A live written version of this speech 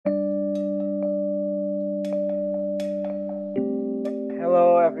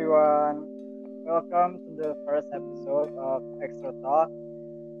everyone. Welcome to the first episode of Extra Talk,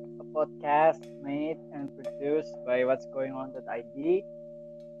 a podcast made and produced by What's Going On.id.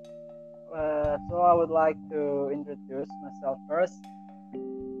 So I would like to introduce myself first.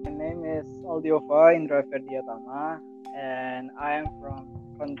 My name is Aldiova Indra Ferdiatama, and I am from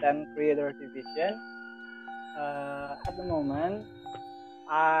Content Creator Division. At the moment,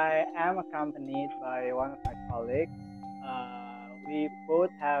 I am accompanied by one of my colleagues. We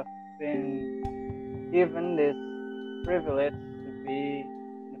both have been given this privilege to be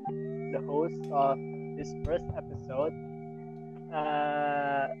the host of this first episode.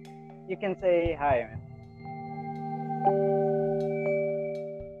 You can say hi, man.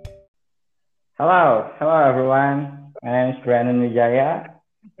 Hello everyone. My name is Brandon Wijaya,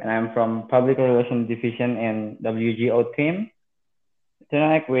 and I'm from Public Relations Division in WGO team.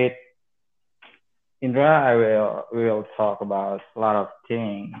 Tonight with Indra, we will talk about a lot of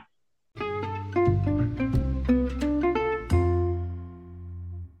things.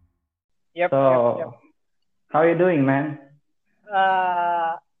 Yep. How are you doing, man?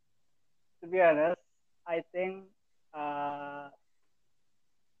 To be honest, I think for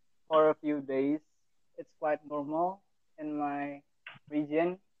a few days it's quite normal in my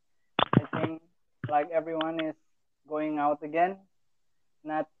region. I think like everyone is going out again,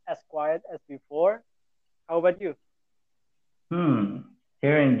 not as quiet as before. How about you?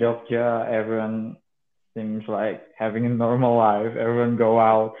 Here in Jogja, everyone seems like having a normal life. Everyone go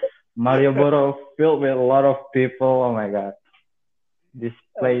out. Malioboro filled with a lot of people. Oh my God. This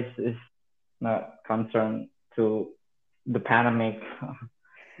place is not concerned to the pandemic.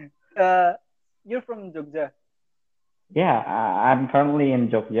 You're from Jogja? Yeah, I'm currently in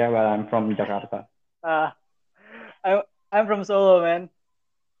Jogja, but I'm from Jakarta. I'm from Solo, man.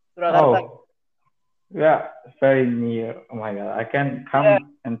 Surakarta. Oh, yeah, very near. Oh my God, I can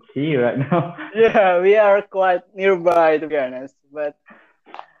come and see you right now. Yeah, we are quite nearby, to be honest. But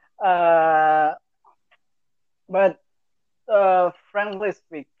frankly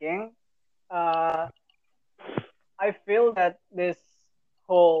speaking, I feel that this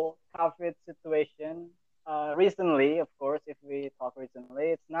whole COVID situation, recently, of course, if we talk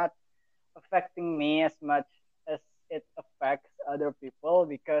recently, it's not affecting me as much as it affects other people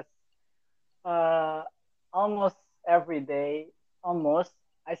because almost every day, I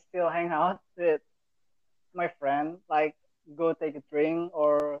still hang out with my friend, like go take a drink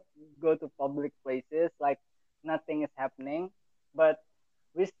or go to public places, like nothing is happening, but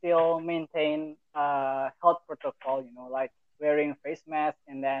we still maintain health protocol, like wearing face mask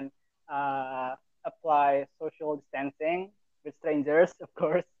and then apply social distancing with strangers, of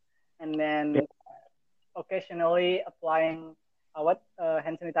course, and then occasionally applying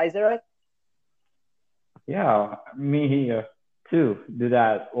hand sanitizer, right? Yeah, me here too. Do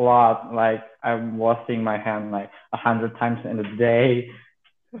that a lot. Like I'm washing my hand like 100 times in a day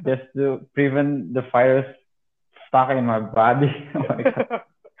just to prevent the virus stuck in my body. Oh my God.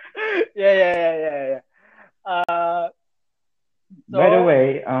 Yeah. By the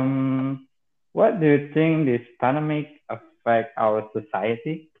way, what do you think this pandemic affect our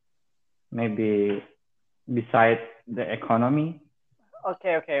society? Maybe besides the economy?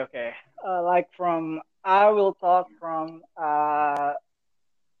 Okay. I will talk from how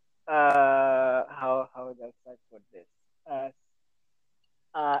does I put this?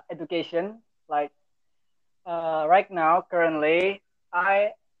 Education. Like right now, currently,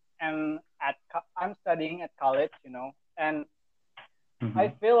 I'm studying at college, and I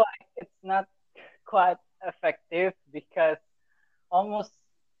feel like it's not quite effective because almost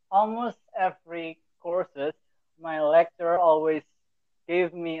every courses my lecturer always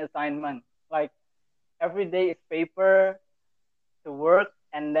gave me assignment, like every day is paper to work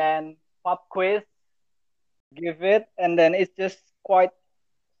and then pop quiz, give it, and then it's just quite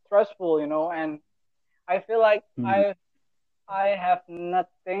stressful, and I feel like I have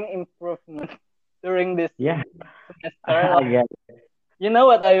nothing improvement during this semester. I get it. You know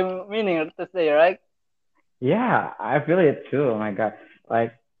what I'm meaning to say, right? Yeah, I feel it too. Oh my God.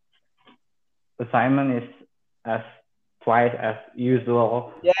 Like assignment is as twice as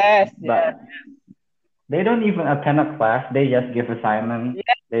usual. Yes. They don't even attend a class. They just give assignment.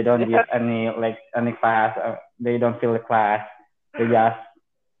 Yes. They don't give any class. They don't fill the class. They just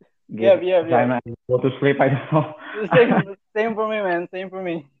give assignment and go to sleep. I don't know. Same for me, man. Same for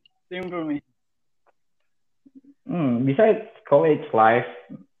me. Besides college life,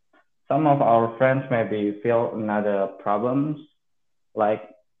 some of our friends maybe feel another problems like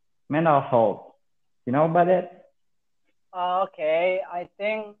mental health. You know about it? Okay, I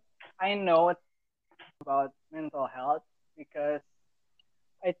think I know about mental health because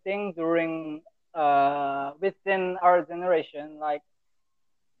I think during within our generation, like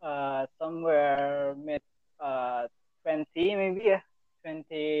somewhere mid 20 maybe, yeah,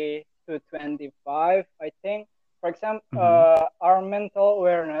 20 to 25, I think. For example, Mm-hmm. our mental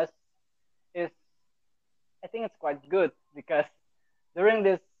awareness is, I think it's quite good because during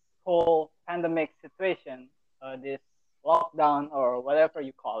this whole pandemic situation, this lockdown or whatever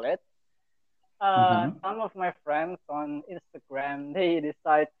you call it, Mm-hmm. some of my friends on Instagram, they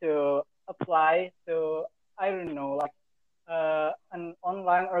decide to apply to, I don't know, like an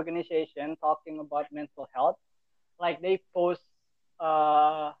online organization talking about mental health. Like they post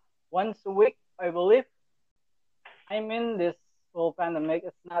uh, once a week, I believe. I mean, this whole pandemic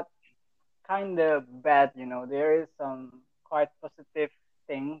is not kind of bad, you know. There is some quite positive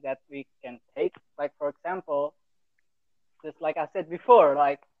thing that we can take. Like for example, just like I said before,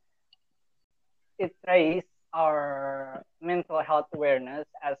 like it raised our mental health awareness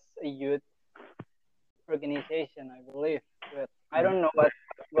as a youth organization, I believe. But I don't know what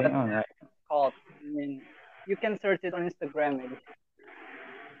All right. it's called. I mean, you can search it on Instagram maybe.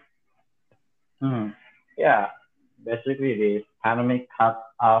 Mm. Yeah. Basically, this pandemic cut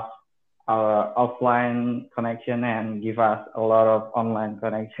off our offline connection and give us a lot of online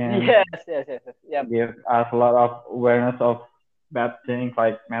connection. Yes, yes, yes, yes. Yep, Give us a lot of awareness of bad things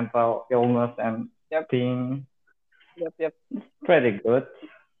like mental illness and yep, things. yep, yep. Pretty good.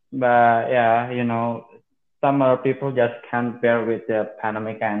 But yeah, some other people just can't bear with the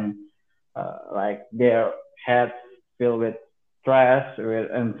pandemic and like their heads filled with stress,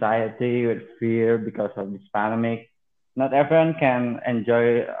 with anxiety, with fear because of this pandemic. Not everyone can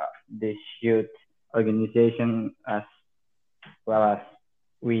enjoy this youth organization as well as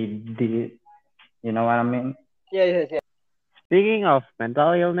we did. You know what I mean? Yes, yes, yes. Speaking of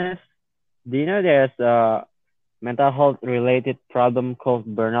mental illness, do you know there's a mental health related problem called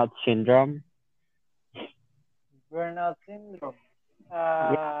burnout syndrome? Burnout syndrome.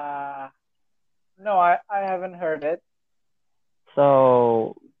 Yeah. Uh, no, I haven't heard it.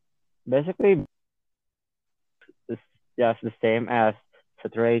 So basically, it's just the same as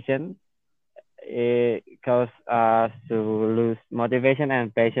saturation. It causes us to lose motivation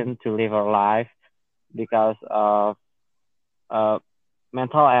and passion to live our life because of uh,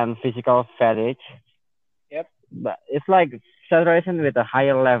 mental and physical fatigue. Yep. But it's like saturation with a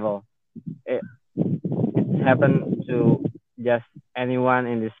higher level. It, it happened to just anyone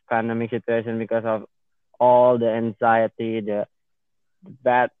in this pandemic situation because of all the anxiety, the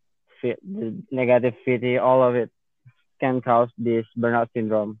bad fit, the negativity, all of it can cause this burnout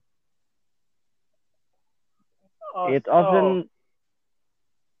syndrome. It So often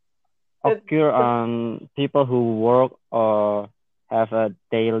it, occur it on people who work or have a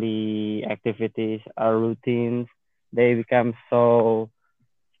daily activities or routines. They become so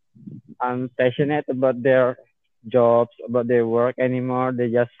unpassionate about their jobs, about their work anymore. They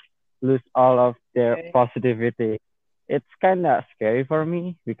just lose all of their okay. positivity. It's kind of scary for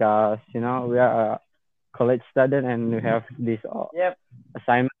me because we are a college student and we have this Yep,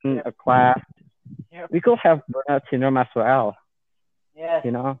 assignment, yep, a class. yep. We could have burnout syndrome as well. Yes.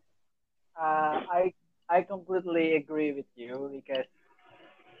 You know. I completely agree with you because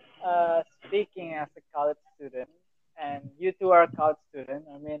speaking as a college student, and you two are a college student.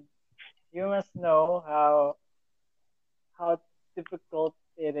 I mean, you must know how difficult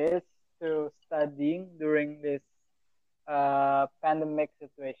it is to studying during this pandemic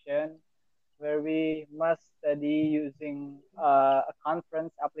situation where we must study using a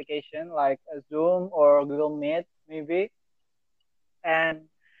conference application like a Zoom or Google Meet maybe, and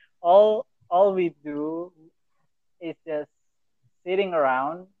all we do is just sitting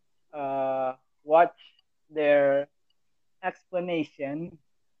around, watch their explanation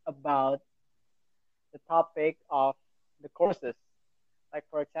about the topic of the courses. Like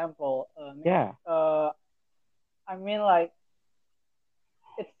for example, Yeah. I mean like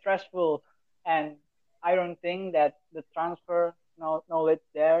it's stressful, and I don't think that the transfer knowledge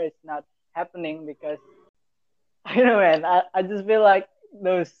there is not happening because I don't know, man. I just feel like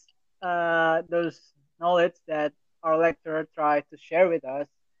those those knowledge that our lecturer tried to share with us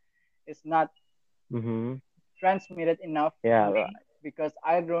is not Mm-hmm. transmitted enough to Yeah. me because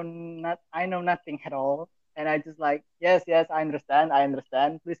I know nothing at all, and I just like yes, I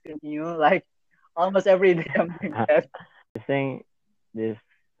understand, please continue. Like almost every day I'm doing that. I think these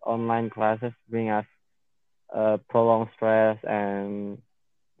online classes bring us prolonged stress and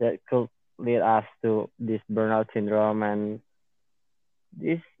that could lead us to this burnout syndrome, and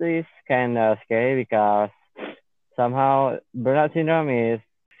this is kind of scary because somehow burnout syndrome is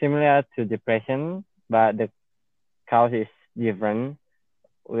similar to depression, but the cause is different.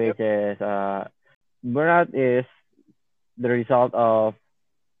 Yep. which is burnout is the result of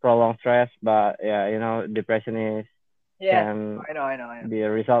prolonged stress, but yeah, depression is Yeah. can I know. I know. I know. be a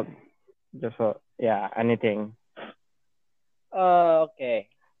result just for yeah anything. Okay.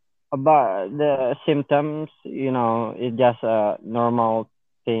 But the symptoms, it's just normal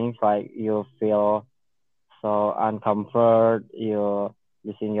things like you feel so uncomfort, you're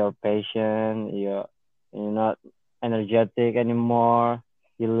losing your patience, you're not energetic anymore,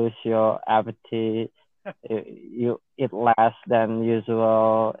 you lose your appetite, you eat less than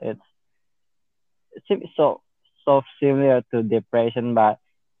usual. It's so similar to depression, but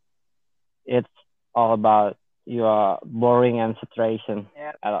it's all about your boring and saturation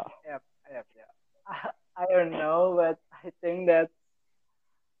Yep. at all. Yep. Yep. Yep. I don't know, but I think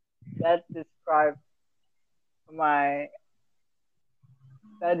that describes my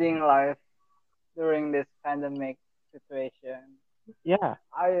studying life during this pandemic situation. Yeah,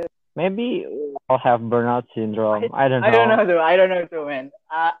 I maybe I'll have burnout I syndrome. I don't I don't know. know though. I don't know too, man.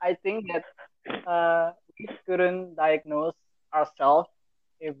 I think that we couldn't diagnose ourselves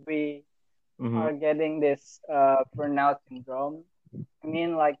if we Hmm. are getting this burnout syndrome. I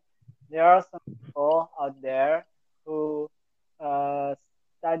mean, like there are some people out there who uh,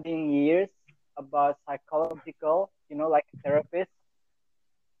 studying years about psychological, like therapists,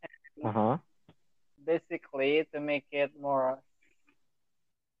 Uh huh. basically to make it more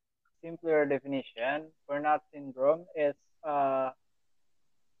simpler definition, burnout syndrome is uh,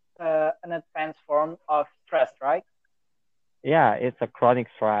 an advanced form of stress, right? Yeah, it's a chronic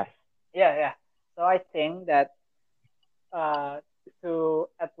stress. Yeah, yeah. So I think that uh, to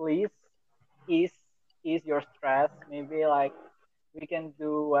at least ease ease your stress, maybe like we can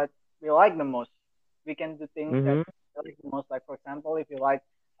do what we like the most. We can do things that Hmm. we like the most. Like for example, if you like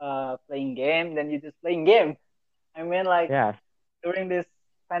playing game, then you just playing game. I mean, like Yes. during this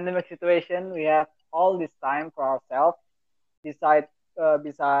pandemic situation, we have all this time for ourselves. Beside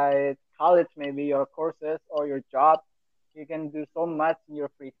college, maybe your courses or your job, you can do so much in your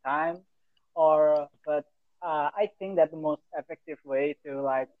free time. But I think that the most effective way to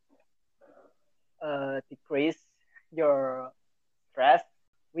like decrease your stress,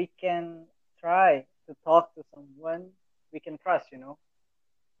 we can try to talk to someone we can trust.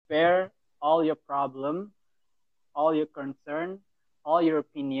 Share all your problem, all your concern, all your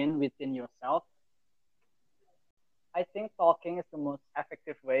opinion within yourself. I think talking is the most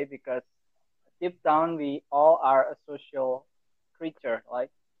effective way because deep down we all are a social creature,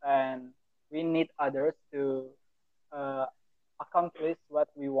 like, and we need others to uh, accomplish what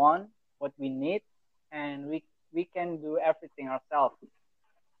we want, what we need, and we can do everything ourselves.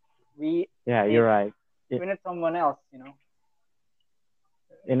 We Yeah, need you're right. we need someone else.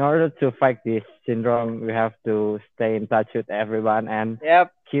 In order to fight this syndrome, we have to stay in touch with everyone and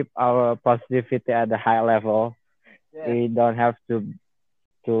Yep. keep our positivity at a high level. Yeah. We don't have to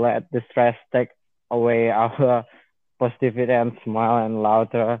let the stress take away our positivity and smile and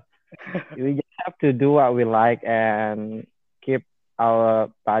laughter. We just have to do what we like and keep our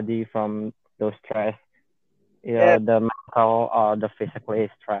body from those stress, Yep. the mental or the physically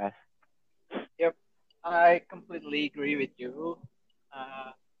stress. Yep. I completely agree with you.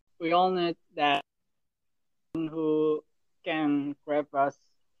 Uh, we all need that who can grab us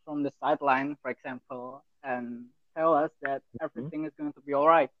from the sideline, for example, and tell us that Mhm. everything is going to be all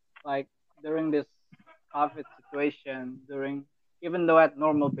right. Like during this COVID situation, even though at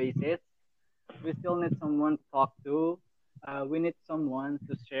normal basis, we still need someone to talk to. We need someone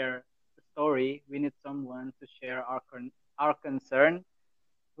to share the story. We need someone to share our concern.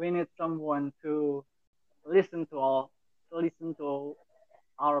 We need someone to listen to all listen to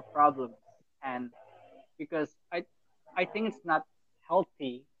our problems, and because I think it's not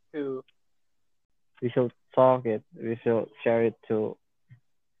healthy to We should talk it. We should share it to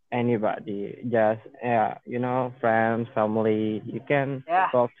anybody. Just yeah, friends, family. You can yeah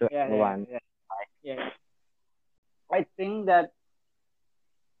talk to yeah yeah anyone. yeah yeah yeah. I think that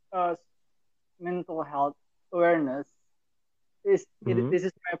uh, mental health awareness Hmm. this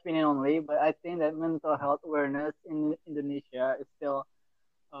is my opinion only, but I think that mental health awareness in Indonesia is still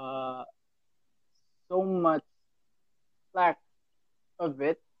uh, so much lack of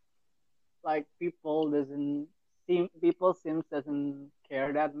it. Like people seems doesn't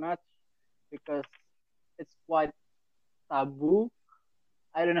care that much because it's quite taboo.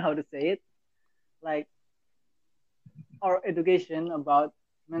 I don't know how to say it. Like our education about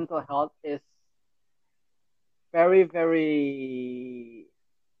mental health is very very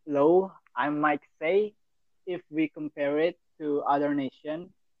low, I might say, if we compare it to other nations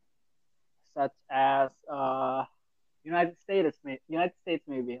such as United States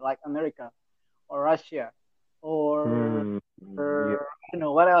maybe, like America or Russia, or Hmm. Yeah. I don't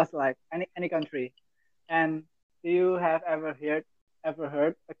know what else, like any country. And do you have ever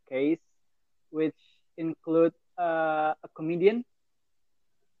heard a case which include a comedian,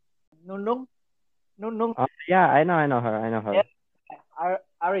 Nunung Nunung? Oh, yeah, I know her. I know Yeah, her.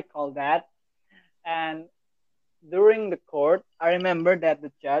 I recall that. And during the court, I remember that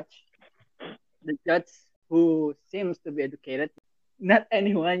the judge who seems to be educated, not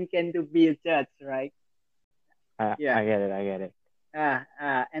anyone can to be a judge, right? Yeah. I get it. I get it.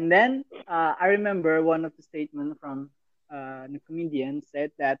 And then I remember one of the statements from the comedian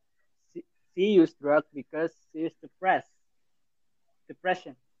said that she, she used drugs because she is depressed.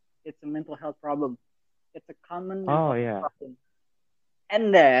 Depression. It's a mental health problem. It's a common mental Oh, health yeah. problem.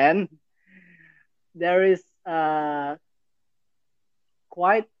 And then there is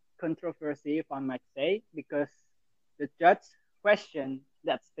quite controversy, if I might say, because the judge questioned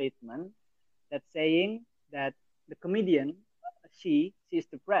that statement, that saying that the comedian, she is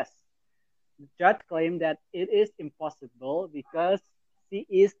depressed. The judge claimed that it is impossible because she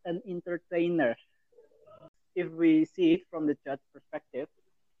is an entertainer. If we see it from the judge perspective,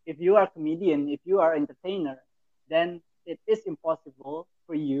 if you are a comedian, if you are an entertainer, then it is impossible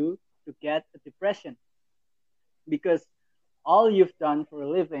for you to get a depression because all you've done for a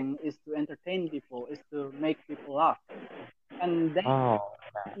living is to entertain people, is to make people laugh. And Oh,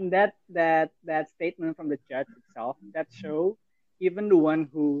 then that statement from the judge itself that show even the one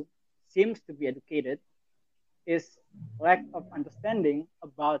who seems to be educated is lack of understanding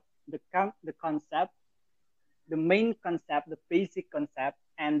about the concept, the main concept, the basic concept,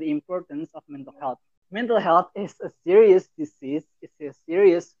 and the importance of mental health. Mental health is a serious disease, it's a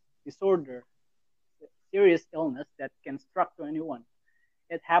serious disorder, serious illness that can struck to anyone.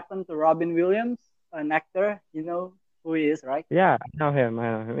 It happened to Robin Williams, an actor. You know who he is, right? yeah. I know him.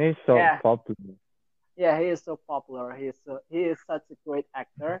 I know him. He's so Yeah, popular. yeah, he is so popular. He is such a great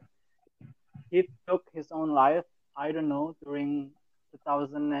actor. He took his own life. I don't know during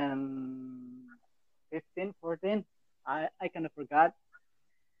 2015, 14. I kind of forgot.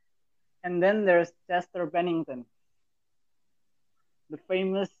 And then there's Chester Bennington, the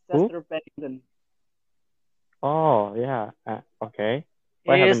famous Who? Chester Bennington. Oh, yeah. Okay. He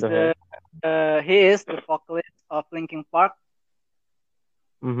What happened is to him? the vocalist of Linkin Park.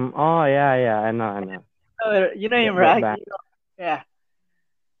 Mm-hmm. Oh, yeah, yeah. I know. I know. You know him, That right? band. Yeah.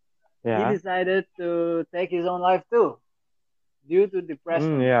 He Yeah. decided to take his own life too due to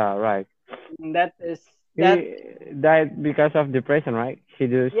depression. Yeah. Right. And that is that He died because of depression, right? He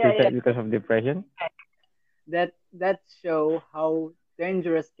did yeah, yeah, suicide because of depression. that show how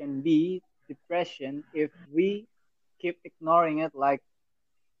dangerous can be depression if we keep ignoring it like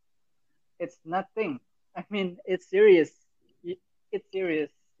it's nothing. I mean, it's serious. It's serious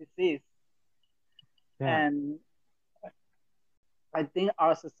disease, Yeah. and I think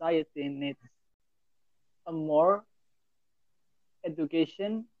our society needs a more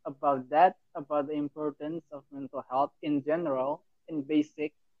education about that, about the importance of mental health in general, in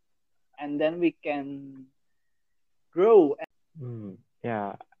basic, and then we can grow.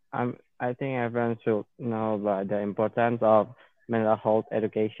 Yeah. I think everyone should know about the importance of mental health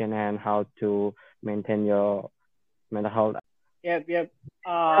education and how to maintain your mental health. Yep, yep.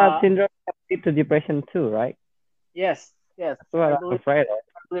 Syndrome can lead to depression too, right? Yes, yes. That's what I'm afraid of.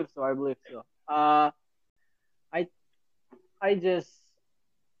 I believe so. I believe so. I, I just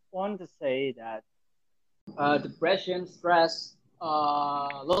want to say that depression, stress,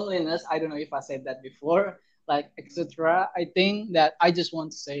 loneliness. I don't know if I said that before, like etc. I think that I just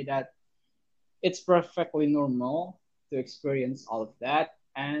want to say that it's perfectly normal to experience all of that,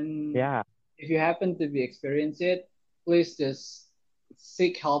 and Yeah. if you happen to be experience it, please just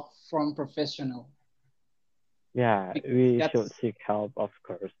seek help from professional Yeah. because We should that's seek help, of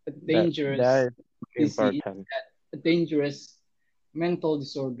course. a That dangerous is disease, important. a dangerous mental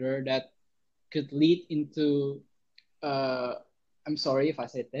disorder that could lead into uh, I'm sorry if I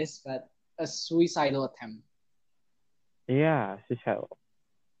said this, but a suicidal attempt. Yeah, seek help.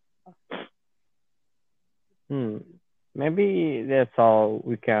 Hmm. Maybe that's all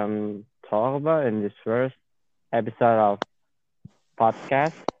we can talk about in this first episode of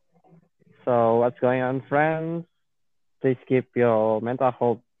podcast. So what's going on, friends? Please keep your mental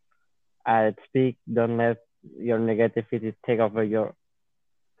health at peak. Don't let your negativity take over your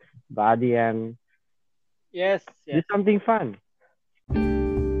body and Yes, do yes. something fun.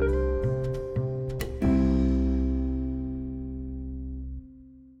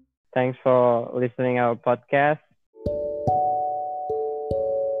 Thanks for listening our podcast.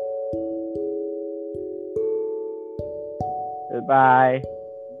 Goodbye.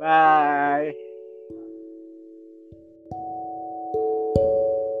 Bye.